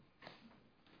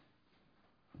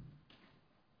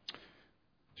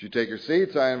As you take your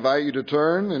seats, I invite you to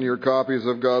turn in your copies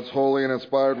of God's holy and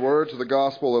inspired word to the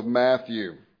Gospel of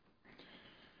Matthew.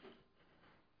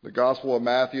 The Gospel of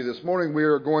Matthew. This morning we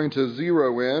are going to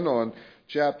zero in on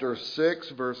chapter 6,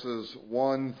 verses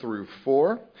 1 through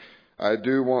 4. I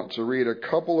do want to read a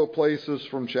couple of places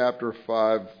from chapter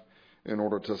 5 in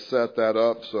order to set that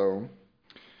up so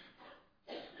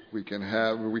we can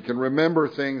remember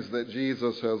things that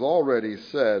Jesus has already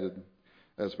said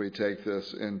as we take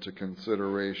this into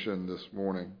consideration this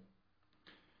morning.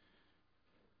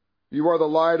 You are the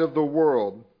light of the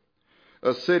world.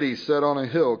 A city set on a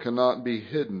hill cannot be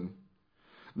hidden.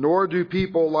 Nor do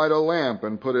people light a lamp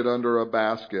and put it under a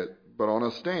basket, but on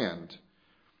a stand,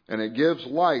 and it gives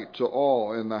light to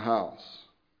all in the house.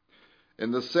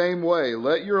 In the same way,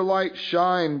 let your light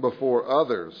shine before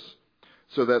others,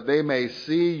 so that they may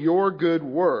see your good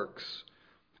works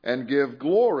and give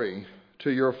glory to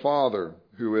your Father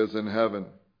who is in heaven.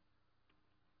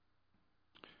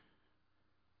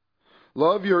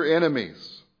 Love your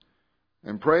enemies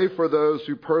and pray for those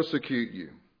who persecute you,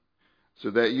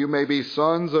 so that you may be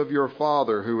sons of your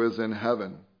Father who is in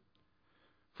heaven.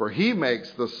 For he makes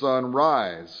the sun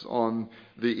rise on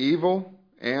the evil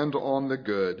and on the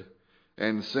good,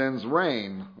 and sends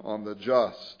rain on the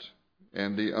just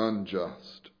and the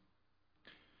unjust.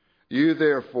 You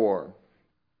therefore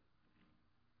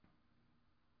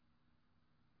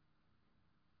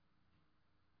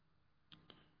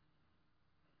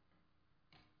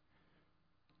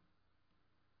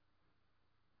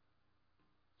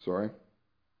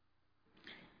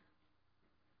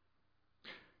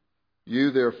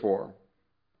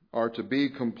are to be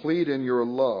complete in your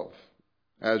love,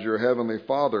 as your heavenly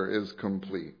Father is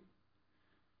complete.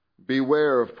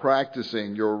 Beware of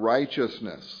practicing your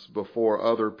righteousness before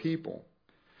other people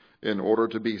in order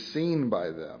to be seen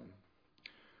by them,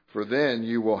 for then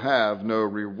you will have no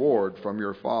reward from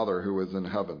your Father who is in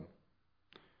heaven.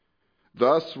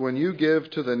 Thus, when you give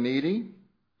to the needy,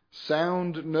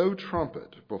 sound no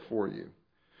trumpet before you,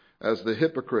 as the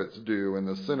hypocrites do in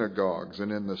the synagogues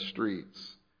and in the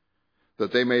streets,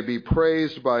 that they may be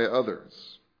praised by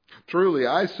others. Truly,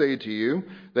 I say to you,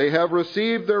 they have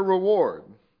received their reward.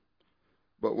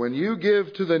 But when you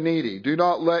give to the needy, do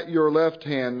not let your left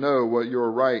hand know what your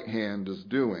right hand is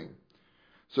doing,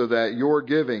 so that your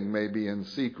giving may be in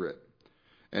secret.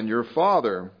 And your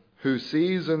Father, who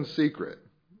sees in secret,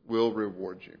 will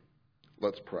reward you.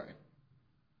 Let's pray.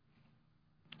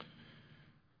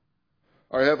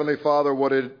 Our Heavenly Father,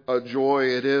 what a joy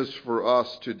it is for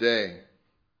us today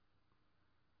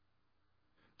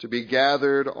to be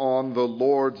gathered on the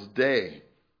Lord's day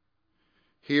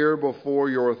here before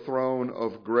your throne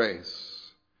of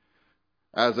grace.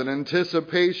 As an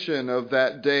anticipation of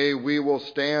that day, we will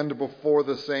stand before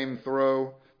the same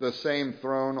throne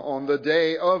on the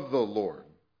day of the Lord,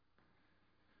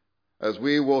 as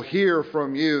we will hear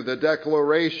from you the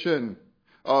declaration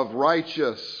of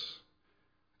righteous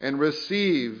and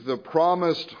receive the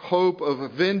promised hope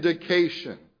of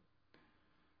vindication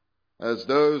as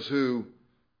those who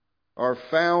are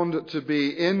found to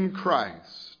be in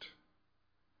Christ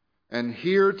and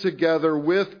here together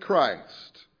with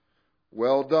Christ.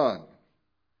 Well done,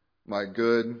 my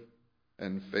good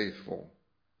and faithful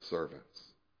servants.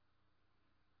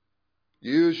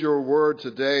 Use your word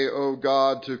today, O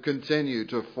God, to continue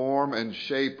to form and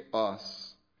shape us,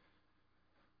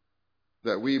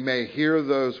 that we may hear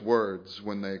those words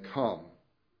when they come.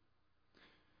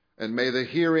 And may the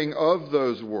hearing of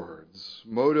those words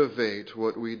motivate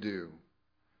what we do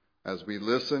as we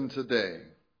listen today,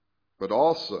 but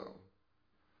also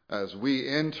as we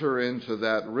enter into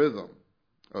that rhythm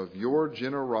of your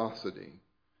generosity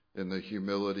in the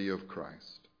humility of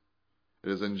Christ.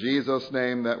 It is in Jesus'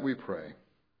 name that we pray.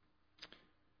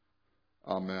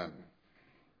 Amen.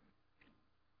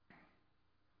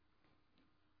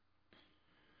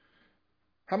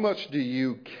 How much do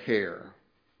you care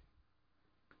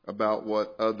about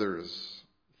what others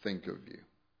think of you?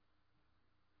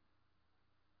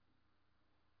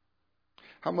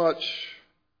 How much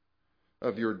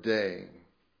of your day,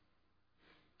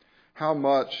 how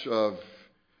much of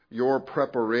your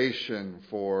preparation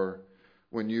for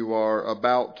when you are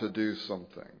about to do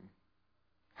something,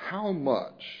 how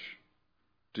much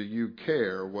do you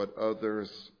care what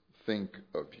others think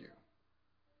of you?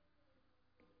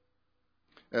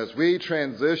 As we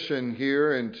transition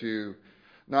here into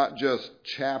not just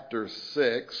chapter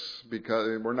 6,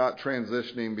 because we're not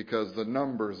transitioning because the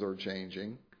numbers are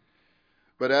changing,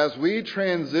 but as we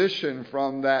transition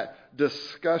from that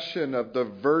discussion of the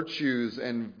virtues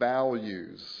and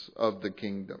values of the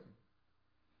kingdom,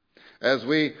 as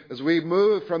we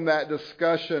move from that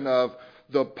discussion of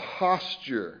the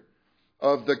posture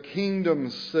of the kingdom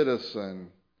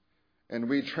citizen, and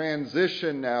we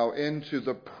transition now into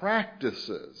the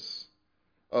practices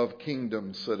of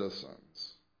kingdom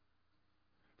citizens.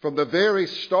 From the very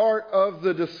start of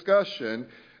the discussion,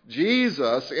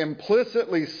 Jesus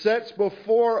implicitly sets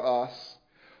before us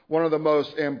one of the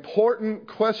most important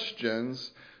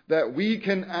questions that we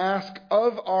can ask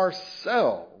of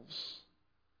ourselves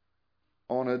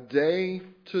on a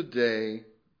day-to-day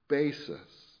basis.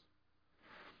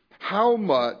 How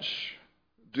much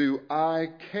do I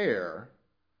care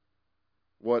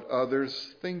what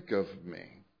others think of me?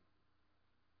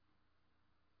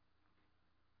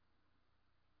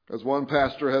 As one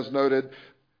pastor has noted,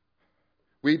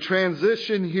 we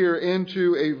transition here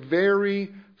into a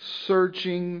very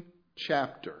searching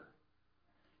chapter,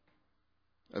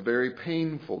 a very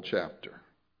painful chapter.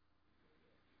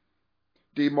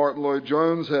 D. Martin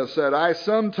Lloyd-Jones has said, "I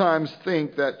sometimes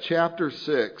think that chapter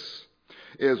 6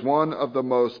 is one of the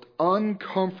most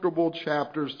uncomfortable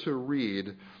chapters to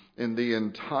read in the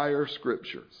entire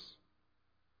Scriptures.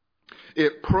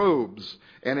 It probes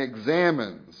and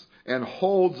examines and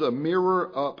holds a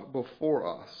mirror up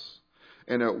before us,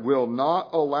 and it will not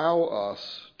allow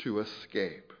us to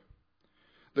escape.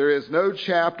 There is no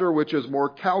chapter which is more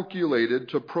calculated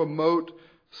to promote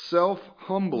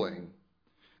self-humbling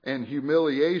and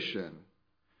humiliation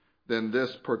than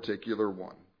this particular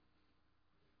one.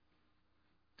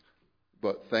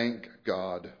 But thank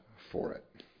God for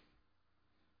it."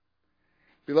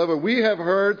 Beloved, we have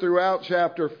heard throughout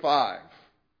chapter 5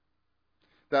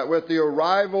 that with the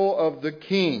arrival of the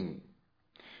King,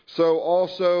 so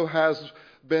also has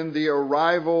been the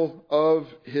arrival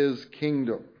of his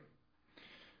kingdom.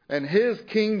 And his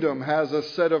kingdom has a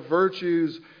set of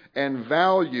virtues and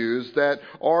values that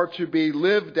are to be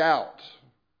lived out.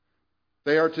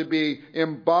 They are to be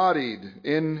embodied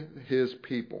in his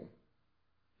people.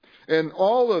 And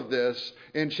all of this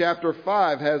in chapter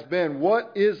 5 has been,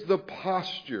 what is the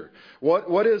posture?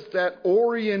 What is that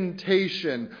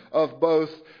orientation of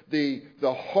both the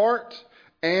heart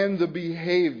and the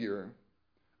behavior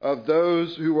of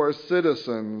those who are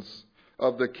citizens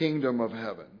of the kingdom of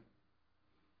heaven?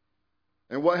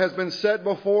 And what has been set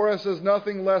before us is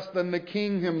nothing less than the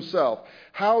King himself.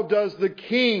 How does the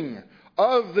King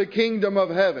of the kingdom of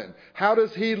heaven, how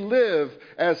does he live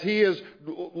as he is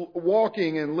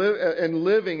walking and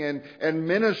living and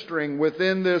ministering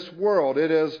within this world?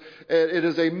 It is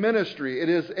a ministry. It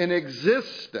is an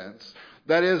existence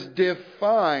that is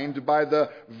defined by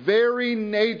the very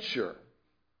nature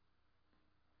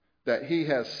that he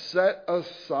has set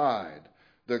aside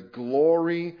the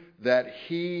glory that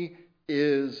he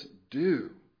is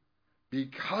due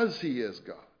because he is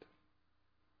God,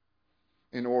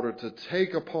 in order to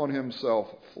take upon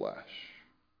himself flesh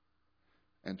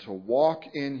and to walk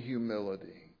in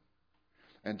humility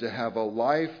and to have a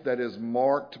life that is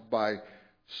marked by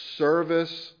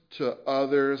service to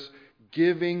others,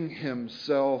 giving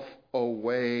himself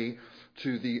away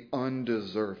to the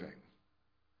undeserving,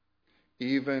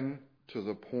 even to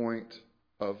the point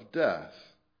of death,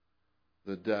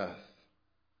 the death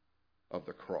of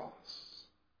the cross.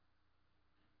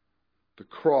 The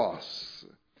cross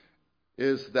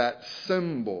is that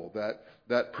symbol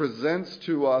that presents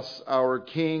to us our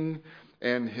King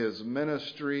and his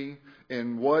ministry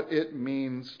and what it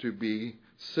means to be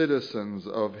citizens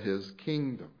of his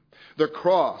kingdom. The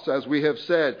cross, as we have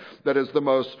said, that is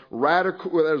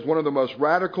one of the most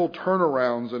radical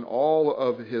turnarounds in all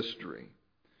of history,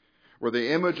 where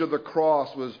the image of the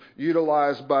cross was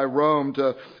utilized by Rome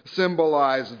to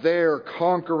symbolize their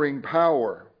conquering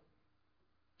power,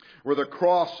 where the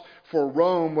cross for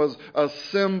Rome was a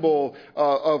symbol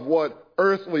of what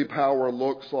earthly power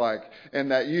looks like,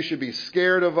 and that you should be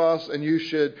scared of us and you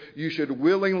should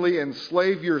willingly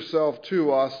enslave yourself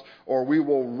to us or we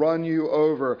will run you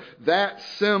over. That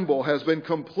symbol has been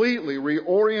completely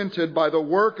reoriented by the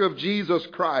work of Jesus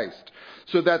Christ,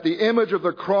 so that the image of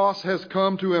the cross has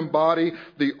come to embody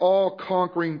the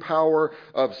all-conquering power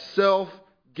of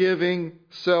self-giving,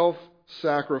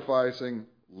 self-sacrificing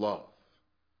love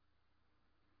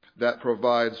that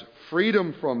provides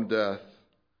freedom from death,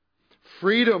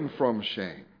 freedom from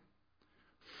shame,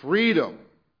 freedom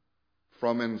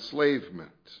from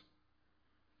enslavement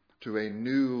to a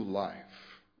new life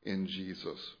in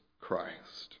Jesus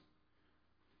Christ.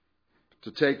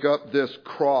 To take up this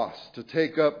cross, to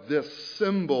take up this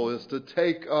symbol, is to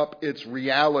take up its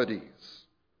realities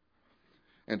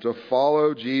and to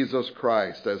follow Jesus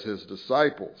Christ as his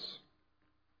disciples.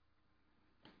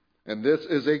 And this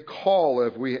is a call,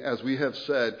 as we have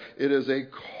said, it is a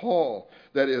call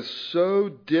that is so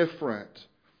different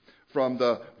from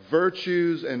the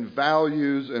virtues and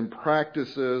values and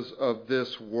practices of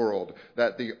this world.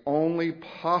 That the only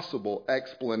possible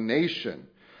explanation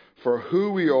for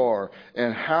who we are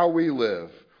and how we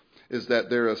live is that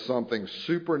there is something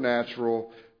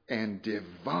supernatural and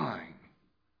divine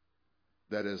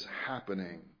that is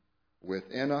happening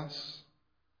within us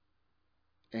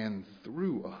and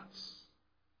through us.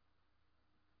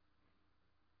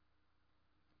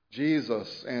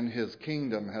 Jesus and his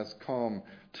kingdom has come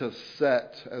to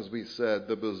set, as we said,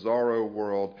 the bizarro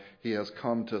world. He has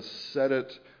come to set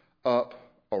it up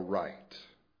aright.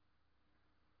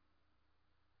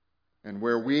 And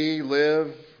where we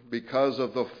live because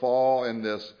of the fall in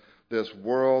this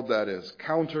world that is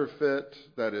counterfeit,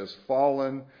 that is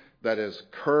fallen, that is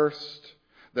cursed,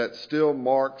 that still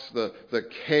marks the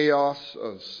chaos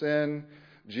of sin,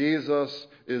 Jesus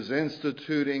is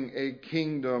instituting a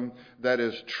kingdom that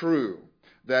is true,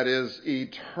 that is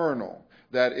eternal,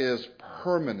 that is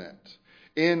permanent,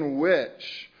 in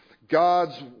which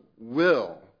God's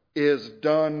will is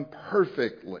done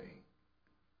perfectly,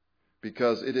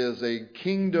 because it is a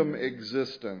kingdom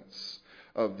existence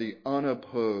of the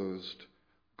unopposed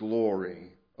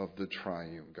glory of the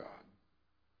triune God.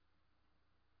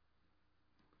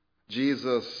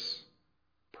 Jesus'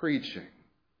 preaching,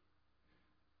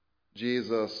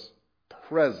 Jesus'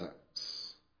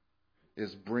 presence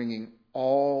is bringing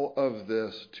all of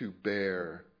this to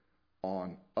bear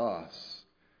on us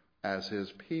as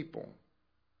his people,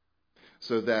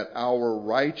 so that our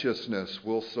righteousness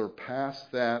will surpass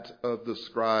that of the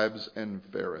scribes and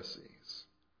Pharisees.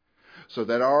 So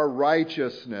that our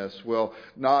righteousness will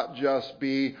not just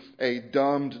be a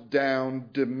dumbed down,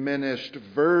 diminished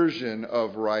version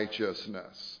of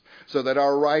righteousness. So that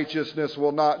our righteousness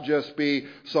will not just be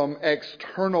some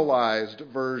externalized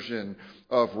version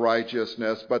of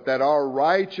righteousness, but that our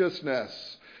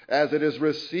righteousness, as it is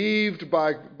received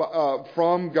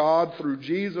from God through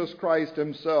Jesus Christ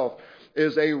himself,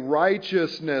 is a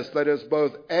righteousness that is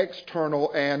both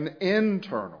external and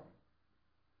internal,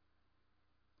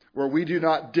 where we do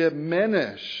not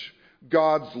diminish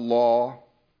God's law,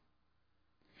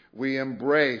 we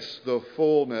embrace the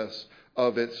fullness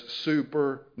of its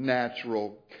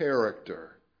supernatural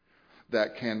character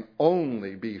that can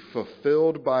only be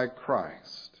fulfilled by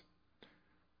Christ.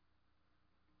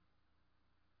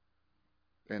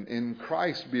 And in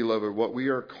Christ, beloved, what we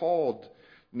are called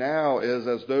now is,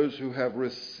 as those who have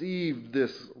received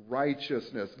this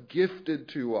righteousness gifted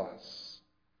to us,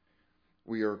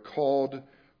 we are called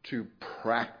to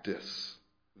practice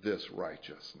this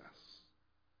righteousness.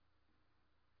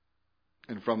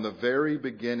 And from the very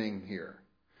beginning here,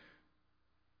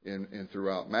 in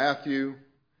throughout Matthew,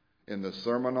 in the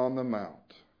Sermon on the Mount,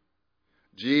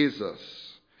 Jesus,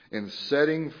 in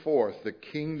setting forth the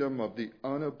kingdom of the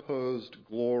unopposed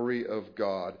glory of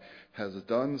God, has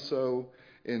done so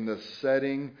in the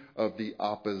setting of the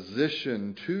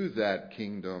opposition to that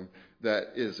kingdom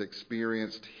that is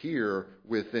experienced here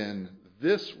within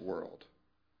this world,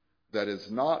 that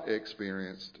is not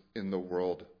experienced in the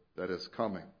world that is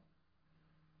coming.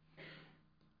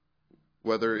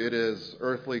 Whether it is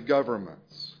earthly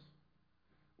governments,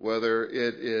 whether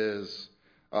it is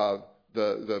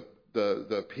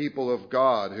the people of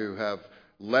God who have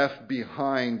left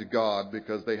behind God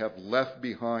because they have left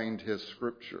behind his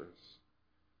scriptures,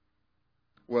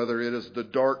 whether it is the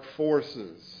dark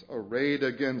forces arrayed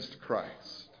against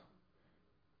Christ,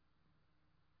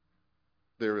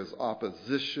 there is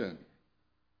opposition.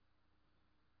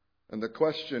 And the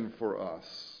question for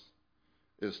us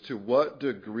is, to what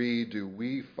degree do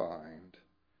we find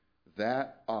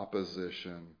that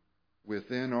opposition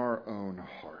within our own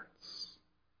hearts?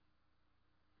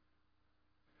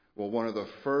 Well, one of the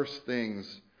first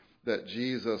things that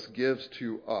Jesus gives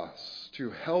to us to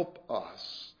help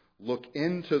us look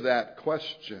into that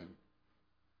question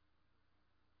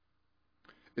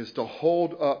is to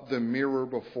hold up the mirror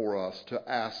before us to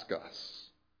ask us,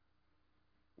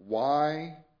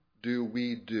 why do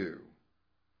we do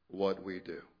what we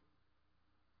do?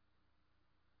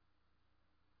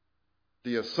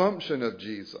 The assumption of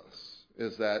Jesus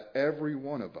is that every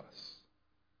one of us,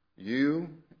 you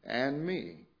and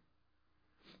me,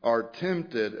 are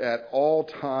tempted at all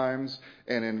times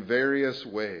and in various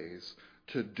ways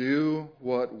to do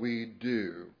what we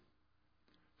do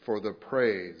for the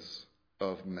praise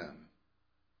of men.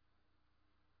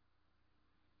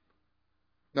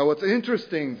 Now, what's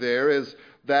interesting there is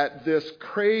that this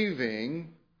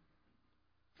craving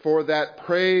for that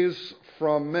praise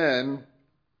from men,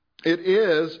 it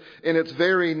is, in its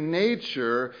very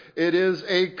nature, it is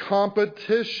a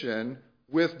competition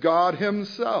with God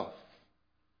himself.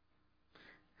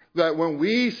 That when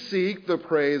we seek the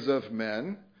praise of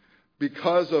men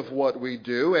because of what we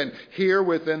do, and here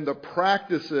within the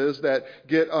practices that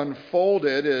get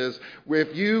unfolded is,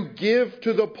 if you give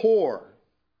to the poor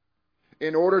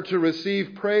in order to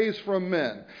receive praise from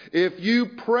men, if you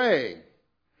pray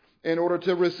in order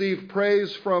to receive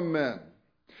praise from men,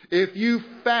 if you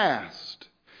fast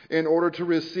in order to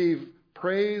receive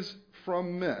praise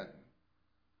from men,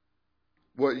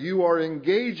 what you are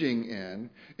engaging in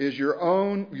is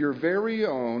your very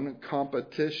own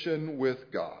competition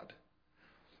with God.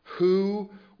 Who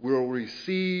will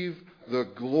receive the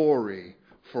glory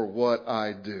for what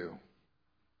I do?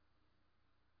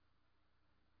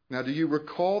 Now, do you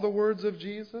recall the words of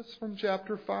Jesus from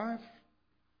chapter 5?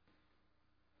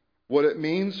 What it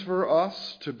means for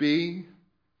us to be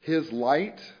His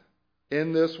light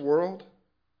in this world?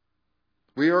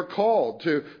 We are called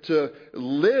to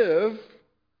live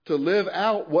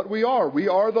out what we are. We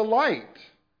are the light.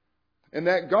 And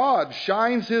that God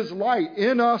shines His light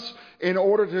in us in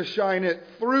order to shine it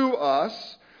through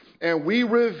us. And we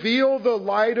reveal the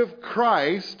light of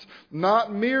Christ,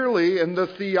 not merely in the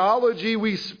theology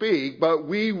we speak, but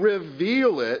we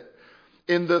reveal it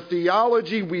in the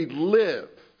theology we live.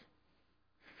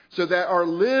 So that our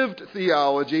lived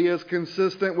theology is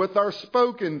consistent with our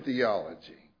spoken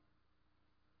theology.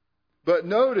 But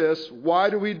notice, why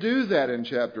do we do that in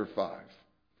chapter 5?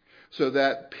 So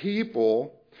that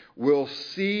people will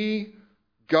see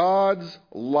God's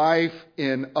life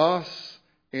in us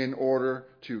in order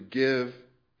to give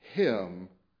Him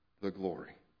the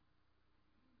glory.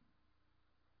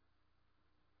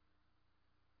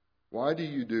 Why do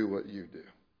you do what you do?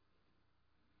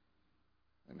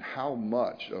 And how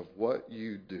much of what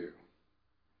you do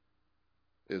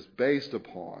is based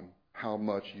upon how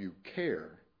much you care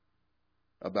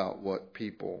about what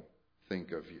people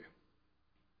think of you?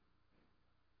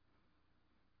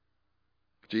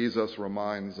 Jesus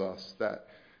reminds us that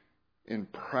in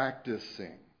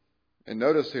practicing, and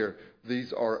notice here,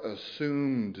 these are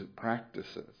assumed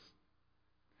practices.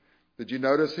 Did you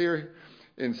notice here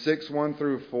in 6:1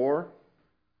 through 4,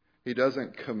 He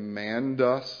doesn't command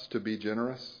us to be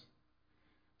generous?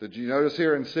 Did you notice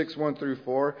here in 6:1 through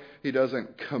 4, He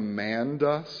doesn't command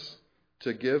us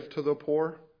to give to the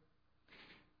poor?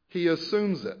 He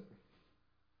assumes it.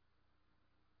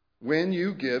 When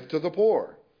you give to the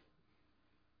poor.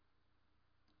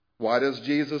 Why does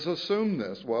Jesus assume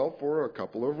this? Well, for a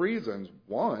couple of reasons.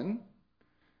 One,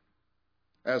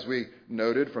 as we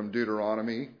noted from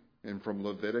Deuteronomy and from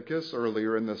Leviticus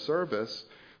earlier in the service,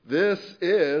 this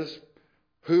is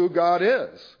who God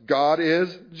is. God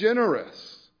is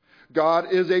generous.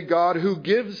 God is a God who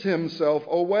gives Himself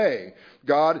away.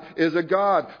 God is a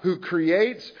God who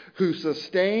creates, who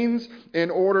sustains,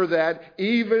 in order that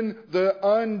even the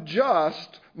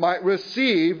unjust might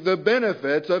receive the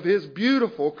benefits of His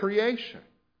beautiful creation.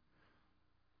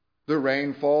 The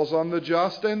rain falls on the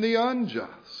just and the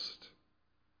unjust.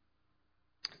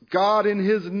 God in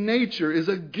His nature is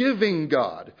a giving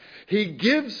God. He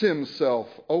gives Himself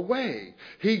away.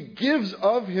 He gives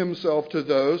of Himself to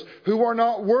those who are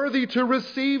not worthy to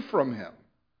receive from Him.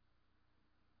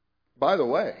 By the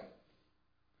way,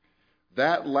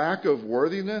 that lack of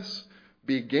worthiness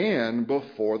began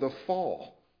before the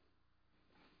fall.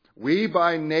 We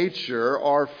by nature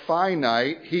are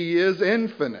finite. He is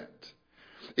infinite.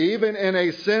 Even in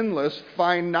a sinless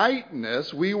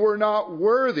finiteness, we were not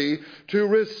worthy to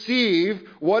receive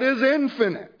what is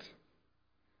infinite.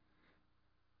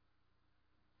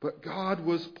 But God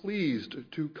was pleased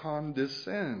to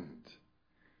condescend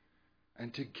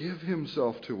and to give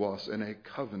Himself to us in a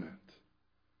covenant,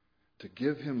 to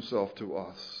give Himself to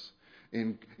us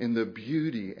in the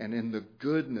beauty and in the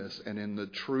goodness and in the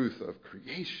truth of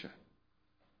creation.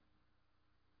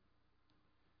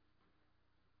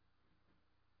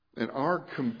 And our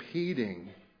competing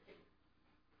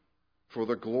for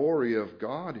the glory of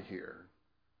God here,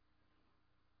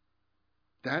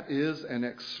 that is an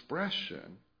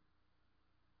expression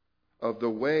of the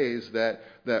ways that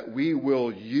we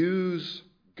will use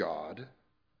God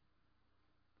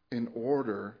in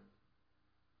order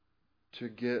to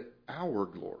get our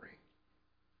glory.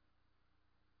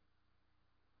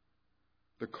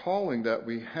 The calling that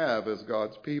we have as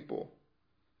God's people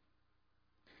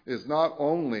is not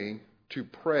only to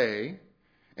pray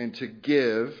and to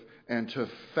give and to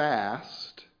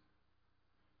fast,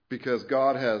 because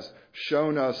God has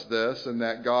shown us this and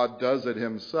that God does it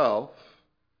Himself.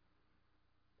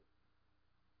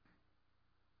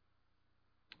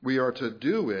 We are to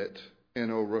do it in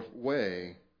a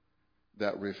way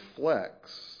that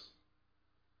reflects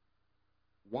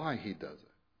why He does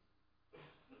it.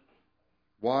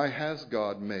 Why has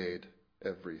God made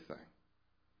everything?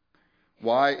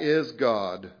 Why is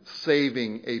God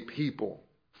saving a people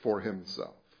for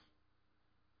himself?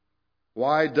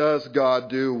 Why does God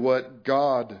do what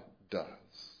God does?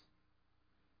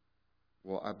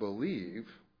 Well, I believe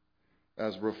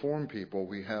as Reformed people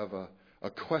we have a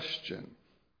question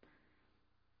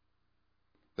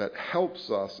that helps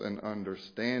us in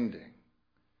understanding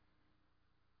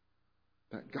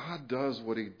that God does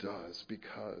what he does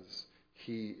because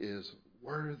he is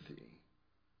worthy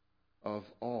of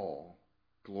all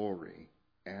glory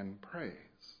and praise.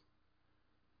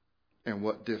 And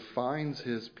what defines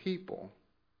his people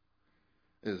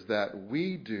is that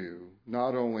we do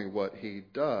not only what he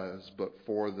does, but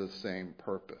for the same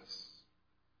purpose.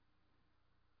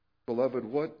 Beloved,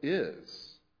 what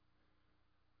is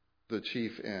the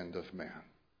chief end of man?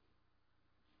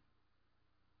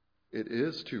 It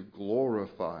is to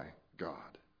glorify God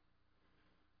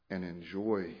and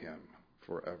enjoy him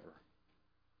forever.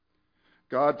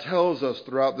 God tells us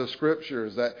throughout the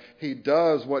scriptures that he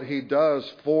does what he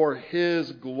does for his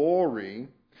glory,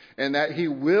 and that he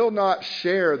will not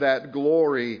share that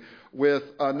glory with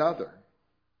another,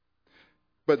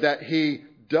 but that he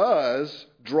does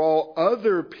draw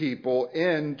other people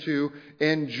in to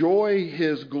enjoy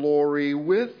his glory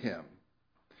with him.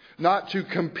 Not to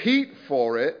compete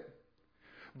for it,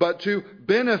 but to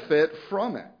benefit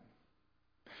from it.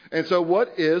 And so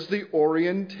what is the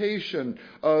orientation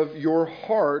of your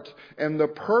heart and the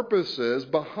purposes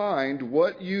behind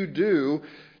what you do?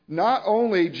 Not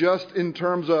only just in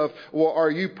terms of, well, are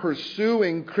you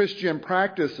pursuing Christian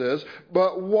practices,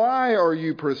 but why are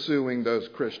you pursuing those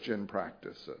Christian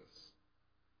practices?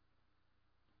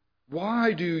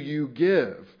 Why do you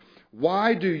give?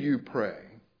 Why do you pray?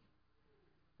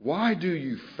 Why do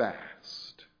you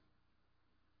fast?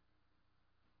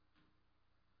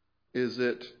 Is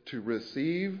it to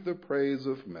receive the praise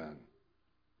of men?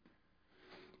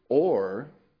 Or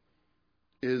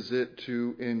is it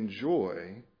to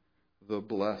enjoy the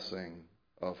blessing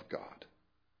of God?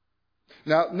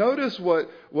 Now, notice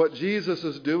what Jesus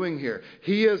is doing here.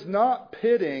 He is not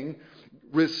pitting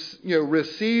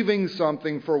receiving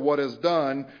something for what is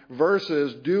done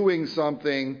versus doing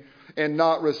something and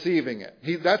not receiving it.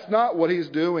 That's not what he's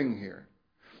doing here.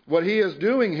 What he is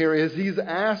doing here is he's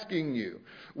asking you,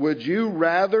 would you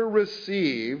rather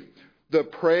receive the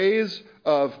praise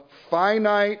of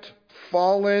finite,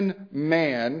 fallen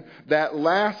man that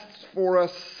lasts for a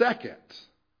second?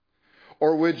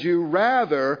 Or would you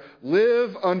rather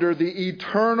live under the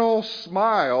eternal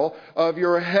smile of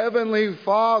your heavenly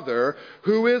Father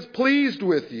who is pleased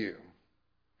with you?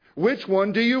 Which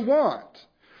one do you want?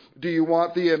 Do you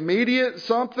want the immediate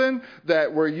something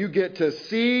that where you get to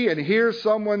see and hear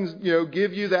someone,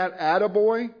 give you that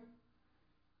attaboy?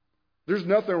 There's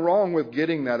nothing wrong with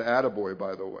getting that attaboy,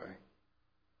 by the way.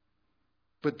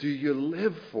 But do you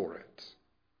live for it?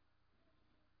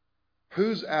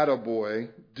 Whose attaboy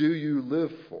do you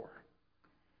live for?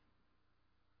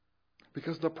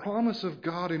 Because the promise of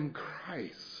God in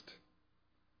Christ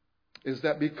is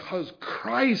that because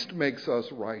Christ makes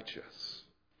us righteous,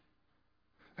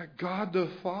 that God the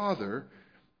Father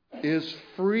is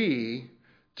free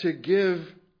to give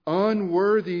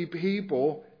unworthy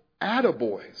people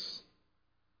attaboys.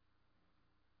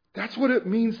 That's what it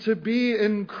means to be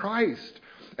in Christ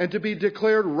and to be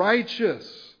declared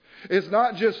righteous. It's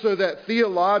not just so that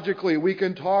theologically we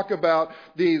can talk about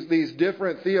these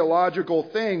different theological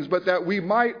things, but that we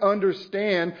might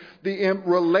understand the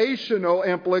relational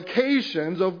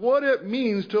implications of what it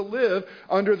means to live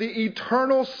under the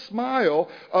eternal smile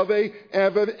of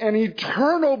an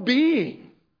eternal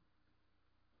being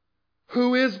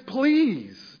who is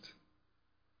pleased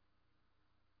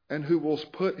and who will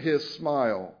put his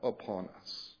smile upon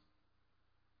us.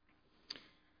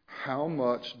 How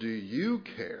much do you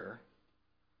care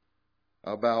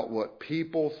about what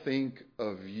people think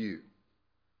of you?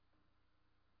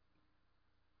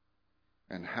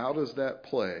 And how does that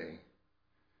play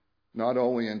not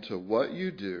only into what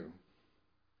you do,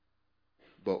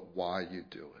 but why you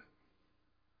do it?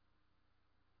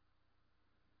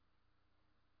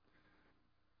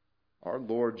 Our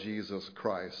Lord Jesus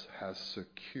Christ has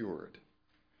secured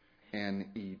an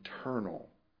eternal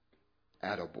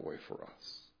attaboy for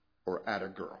us. Or at a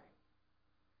girl.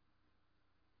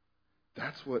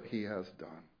 That's what he has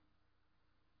done.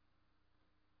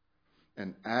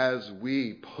 And as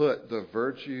we put the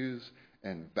virtues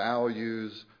and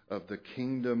values of the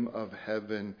kingdom of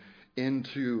heaven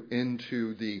into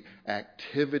the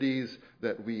activities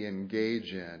that we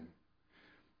engage in,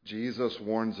 Jesus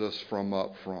warns us from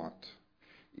up front.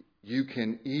 You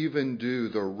can even do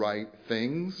the right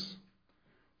things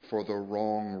for the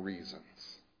wrong reasons.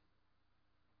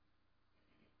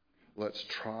 Let's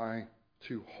try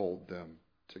to hold them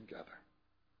together.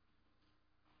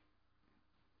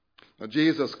 Now,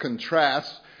 Jesus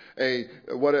contrasts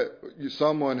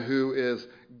someone who is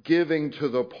giving to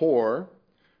the poor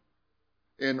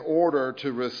in order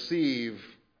to receive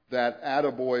that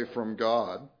attaboy from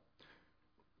God,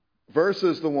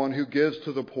 versus the one who gives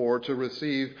to the poor to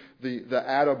receive the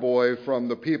attaboy from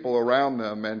the people around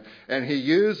them. And he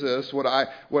uses what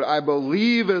I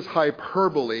believe is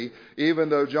hyperbole, even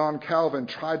though John Calvin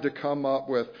tried to come up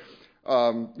with,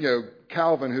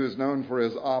 Calvin, who is known for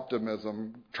his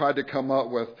optimism, tried to come up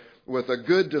with a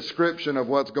good description of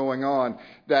what's going on.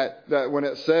 That when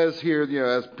it says here,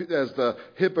 as the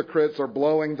hypocrites are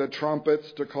blowing the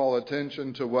trumpets to call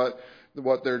attention to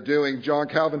what they're doing, John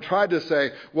Calvin tried to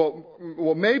say, well,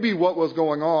 maybe what was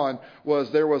going on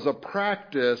was there was a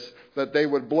practice that they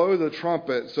would blow the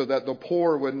trumpet so that the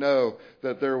poor would know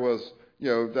that there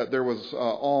was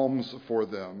alms for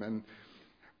them. And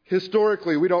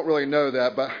historically, we don't really know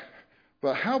that, but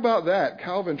how about that?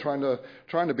 Calvin trying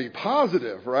to be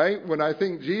positive, right? When I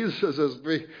think Jesus is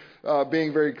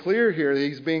being very clear here,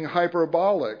 he's being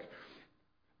hyperbolic.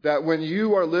 That when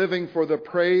you are living for the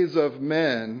praise of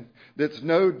men, that's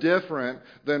no different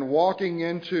than walking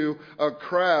into a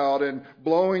crowd and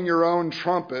blowing your own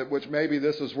trumpet, which maybe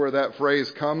this is where that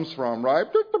phrase comes from, right?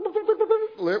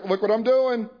 Look what I'm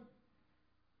doing.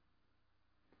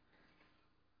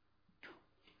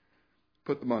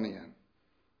 Put the money in.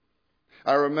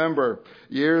 I remember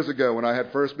years ago when I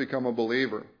had first become a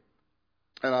believer,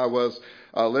 and I was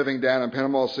living down in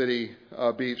Panama City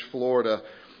Beach, Florida,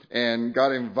 and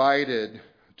got invited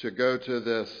to go to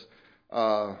this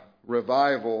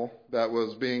revival that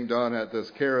was being done at this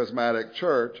charismatic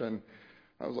church. And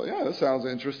I was like, yeah, this sounds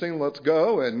interesting. Let's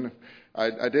go. And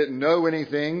I didn't know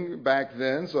anything back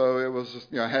then, so it was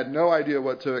just, I had no idea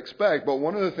what to expect. But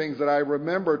one of the things that I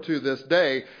remember to this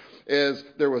day is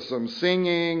there was some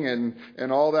singing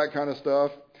and all that kind of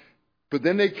stuff. But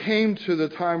then they came to the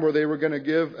time where they were going to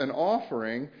give an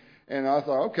offering. And I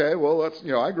thought, okay, well, let's,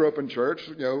 I grew up in church,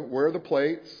 where are the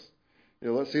plates?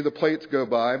 Let's see the plates go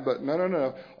by. But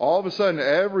no. All of a sudden,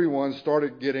 everyone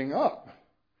started getting up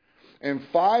and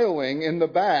filing in the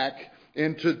back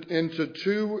into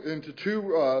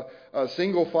two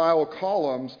single file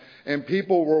columns, and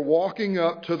people were walking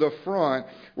up to the front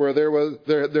where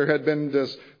there had been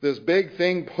this big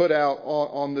thing put out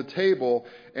on the table,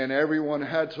 and everyone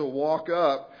had to walk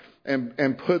up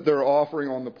and put their offering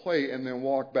on the plate and then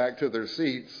walk back to their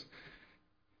seats.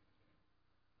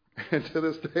 And to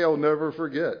this day, I'll never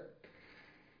forget.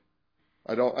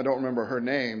 I don't remember her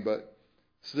name, but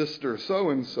Sister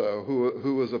so-and-so,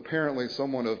 who was apparently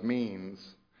someone of means.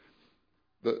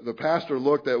 The pastor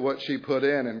looked at what she put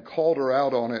in and called her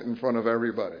out on it in front of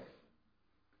everybody.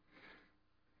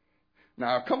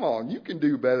 Now, come on, you can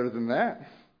do better than that.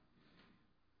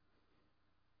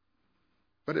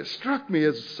 But it struck me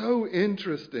as so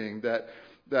interesting that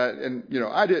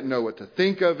I didn't know what to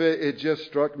think of it. It just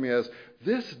struck me as,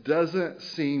 this doesn't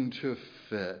seem to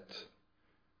fit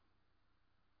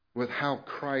with how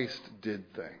Christ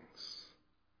did things.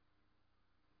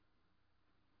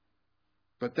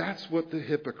 But that's what the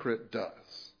hypocrite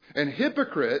does. And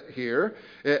hypocrite here,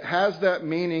 it has that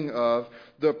meaning of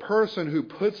the person who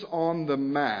puts on the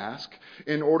mask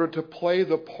in order to play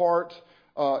the part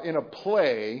in a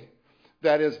play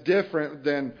that is different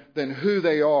than who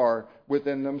they are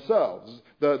within themselves.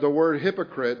 The word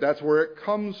hypocrite, that's where it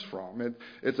comes from.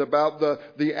 It's about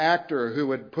the actor who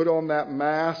would put on that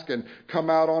mask and come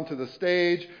out onto the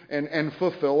stage and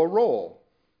fulfill a role.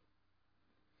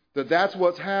 That's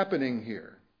what's happening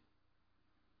here.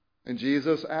 And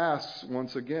Jesus asks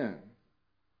once again,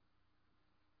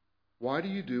 why do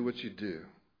you do what you do?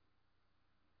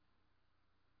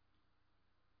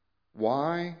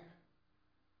 Why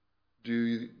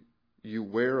do you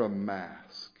wear a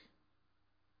mask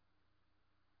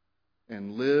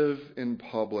and live in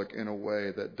public in a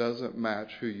way that doesn't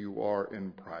match who you are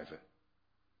in private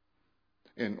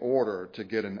in order to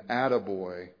get an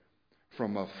attaboy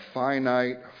from a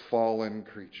finite fallen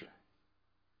creature?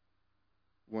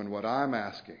 When what I'm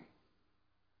asking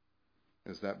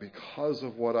is that because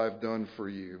of what I've done for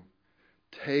you,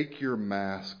 take your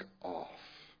mask off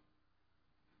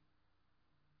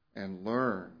and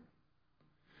learn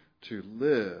to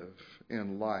live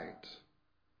in light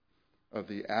of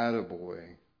the attaboy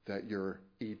that your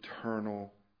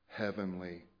eternal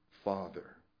heavenly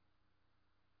Father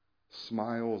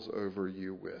smiles over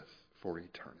you with for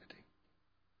eternity.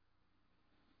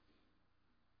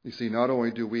 You see, not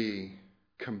only do we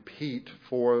compete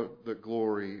for the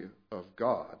glory of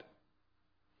God.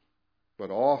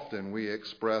 But often we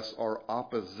express our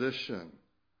opposition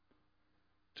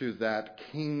to that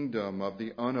kingdom of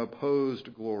the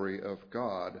unopposed glory of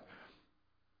God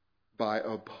by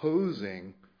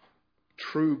opposing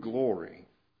true glory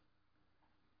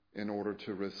in order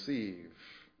to receive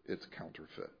its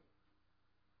counterfeit.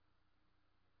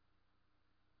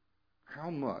 How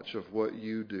much of what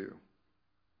you do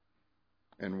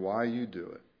and why you do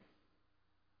it,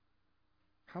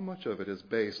 how much of it is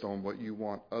based on what you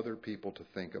want other people to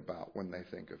think about when they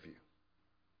think of you?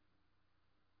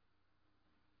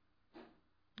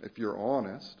 If you're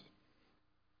honest,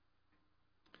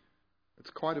 it's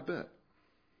quite a bit.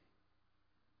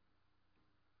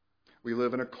 We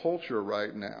live in a culture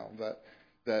right now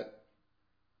that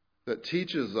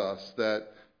teaches us that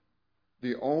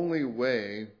the only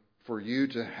way for you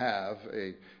to have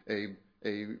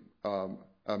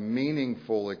a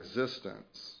meaningful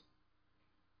existence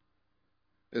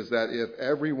is that if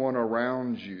everyone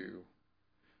around you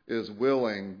is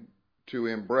willing to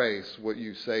embrace what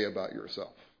you say about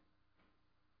yourself.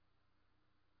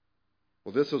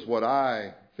 Well, this is what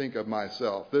I think of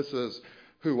myself. This is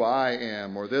who I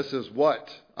am, or this is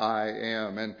what I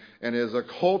am. And is a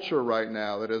culture right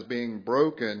now that is being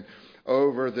broken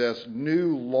over this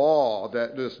new law,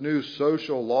 this new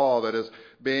social law that is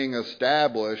being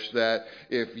established, that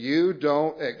if you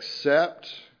don't accept,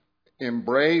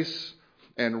 embrace,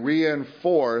 and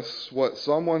reinforce what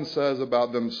someone says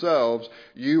about themselves,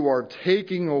 you are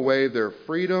taking away their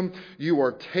freedom, you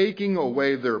are taking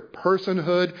away their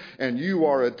personhood, and you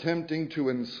are attempting to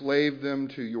enslave them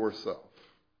to yourself.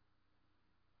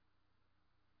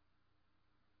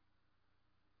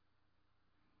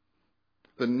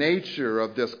 The nature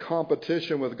of this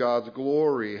competition with God's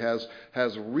glory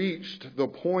has reached the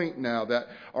point now that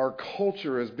our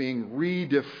culture is being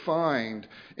redefined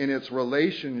in its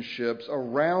relationships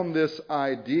around this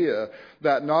idea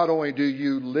that not only do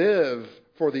you live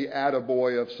for the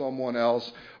attaboy of someone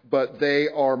else, but they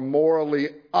are morally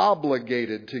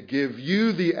obligated to give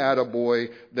you the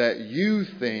attaboy that you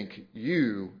think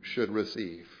you should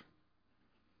receive.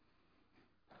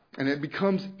 And it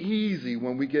becomes easy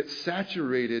when we get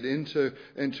saturated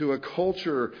into a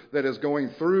culture that is going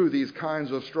through these kinds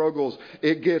of struggles.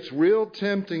 It gets real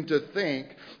tempting to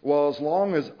think, well, as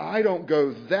long as I don't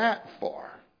go that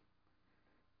far,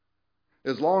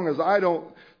 as long as I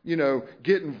don't,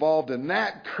 get involved in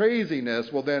that craziness,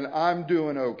 well, then I'm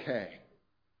doing okay.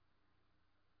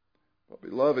 But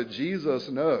beloved, Jesus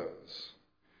knows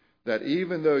that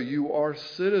even though you are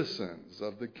citizens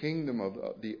of the kingdom of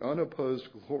the unopposed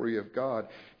glory of God,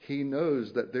 He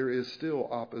knows that there is still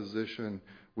opposition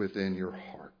within your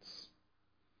hearts.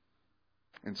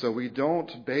 And so we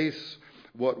don't base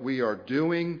what we are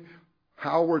doing,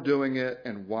 how we're doing it,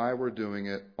 and why we're doing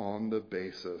it on the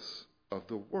basis of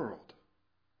the world,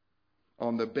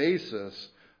 on the basis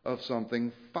of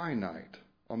something finite,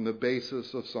 on the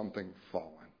basis of something fallen.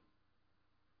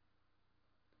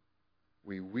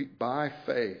 We by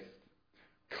faith,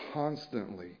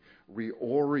 constantly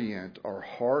reorient our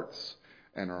hearts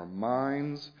and our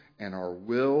minds and our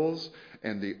wills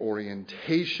and the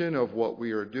orientation of what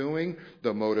we are doing,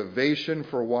 the motivation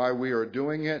for why we are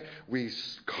doing it. We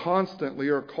constantly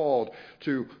are called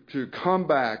to come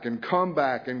back and come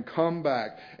back and come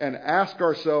back and ask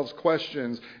ourselves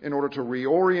questions in order to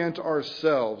reorient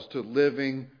ourselves to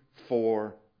living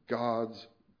for God's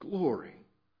glory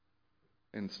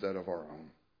instead of our own.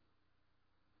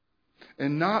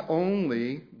 And not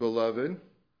only, beloved,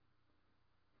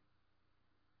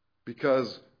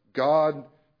 because God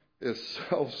is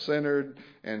self-centered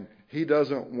and He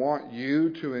doesn't want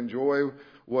you to enjoy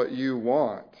what you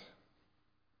want.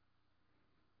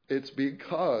 It's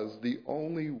because the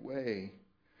only way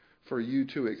for you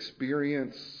to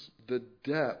experience the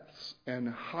depths and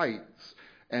heights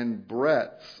and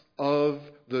breadths of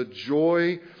the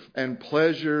joy and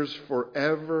pleasures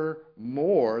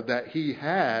forevermore that He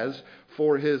has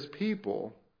for His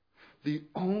people, the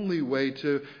only way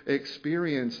to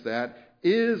experience that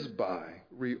is by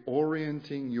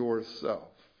reorienting yourself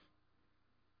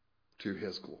to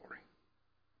His glory.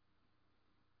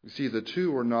 You see, the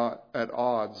two are not at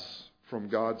odds from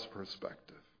God's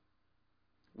perspective.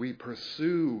 We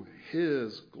pursue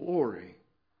His glory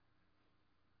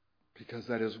because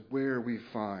that is where we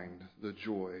find the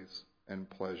joys and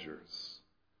pleasures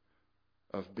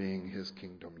of being His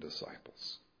kingdom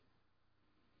disciples.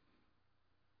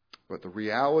 But the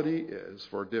reality is,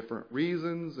 for different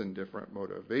reasons and different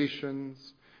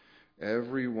motivations,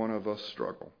 every one of us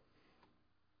struggle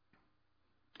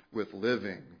with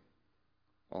living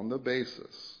on the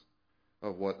basis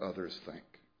of what others think.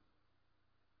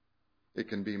 It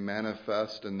can be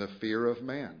manifest in the fear of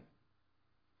man.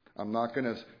 I'm not going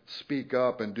to speak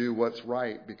up and do what's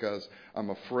right because I'm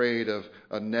afraid of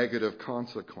a negative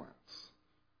consequence.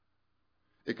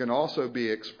 It can also be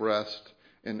expressed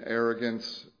in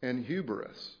arrogance and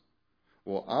hubris.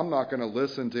 Well, I'm not going to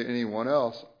listen to anyone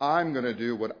else. I'm going to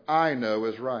do what I know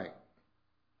is right.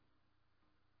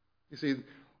 You see,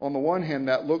 on the one hand,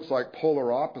 that looks like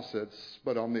polar opposites,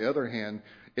 but on the other hand,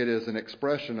 it is an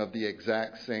expression of the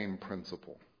exact same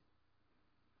principle.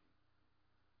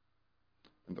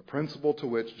 And the principle to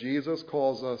which Jesus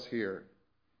calls us here,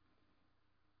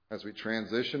 as we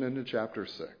transition into chapter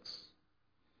 6,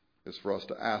 is for us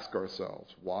to ask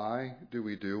ourselves, why do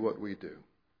we do what we do?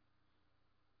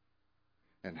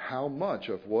 And how much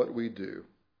of what we do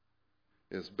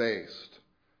is based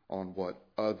on what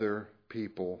other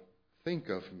people think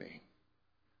of me,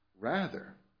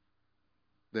 rather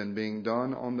than being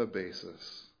done on the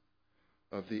basis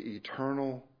of the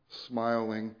eternal,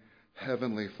 smiling,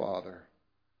 heavenly Father,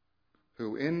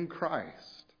 who in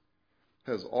Christ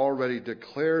has already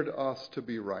declared us to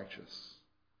be righteous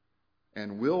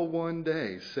and will one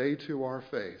day say to our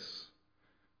face,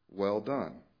 "Well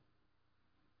done,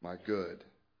 my good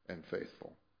and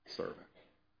faithful servant."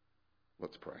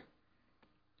 Let's pray.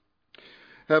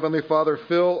 Heavenly Father,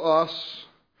 fill us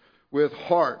with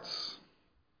hearts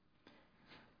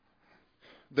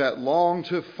that long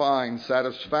to find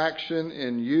satisfaction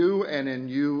in you and in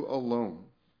you alone.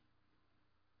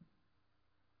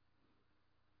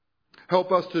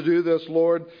 Help us to do this,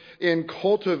 Lord, in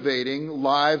cultivating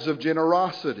lives of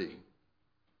generosity.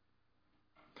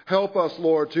 Help us,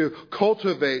 Lord, to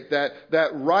cultivate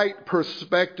that right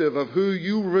perspective of who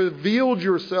you revealed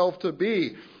yourself to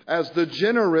be as the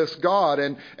generous God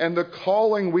and the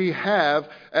calling we have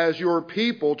as your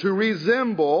people to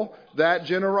resemble that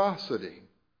generosity.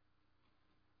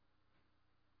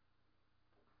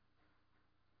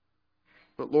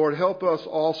 But Lord, help us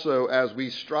also as we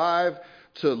strive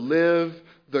to live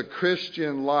the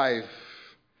Christian life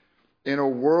in a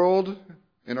world,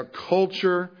 in a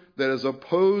culture that is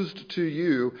opposed to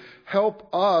you. Help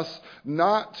us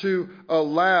not to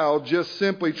allow just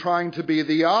simply trying to be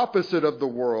the opposite of the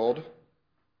world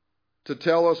to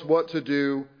tell us what to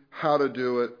do, how to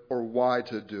do it, or why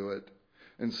to do it.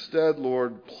 Instead,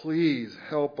 Lord, please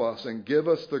help us and give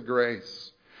us the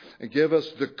grace and give us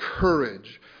the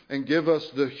courage and give us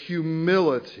the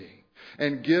humility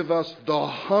and give us the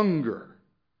hunger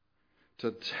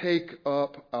to take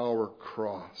up our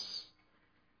cross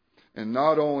and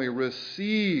not only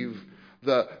receive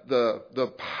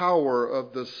the power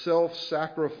of the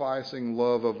self-sacrificing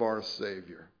love of our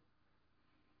Savior,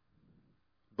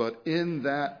 but in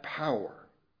that power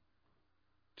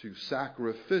to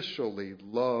sacrificially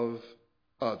love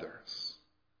others.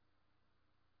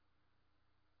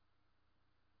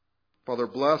 Father,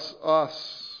 bless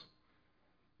us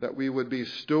that we would be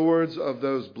stewards of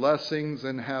those blessings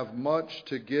and have much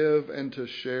to give and to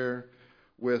share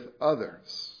with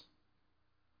others.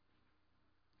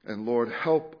 And Lord,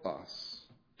 help us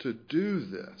to do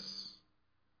this,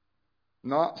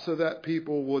 not so that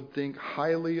people would think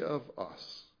highly of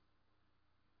us,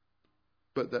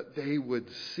 but that they would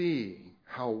see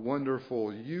how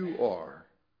wonderful you are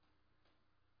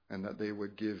and that they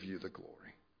would give you the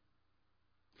glory.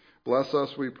 Bless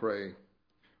us, we pray,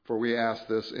 for we ask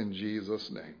this in Jesus'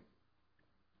 name.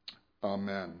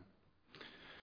 Amen.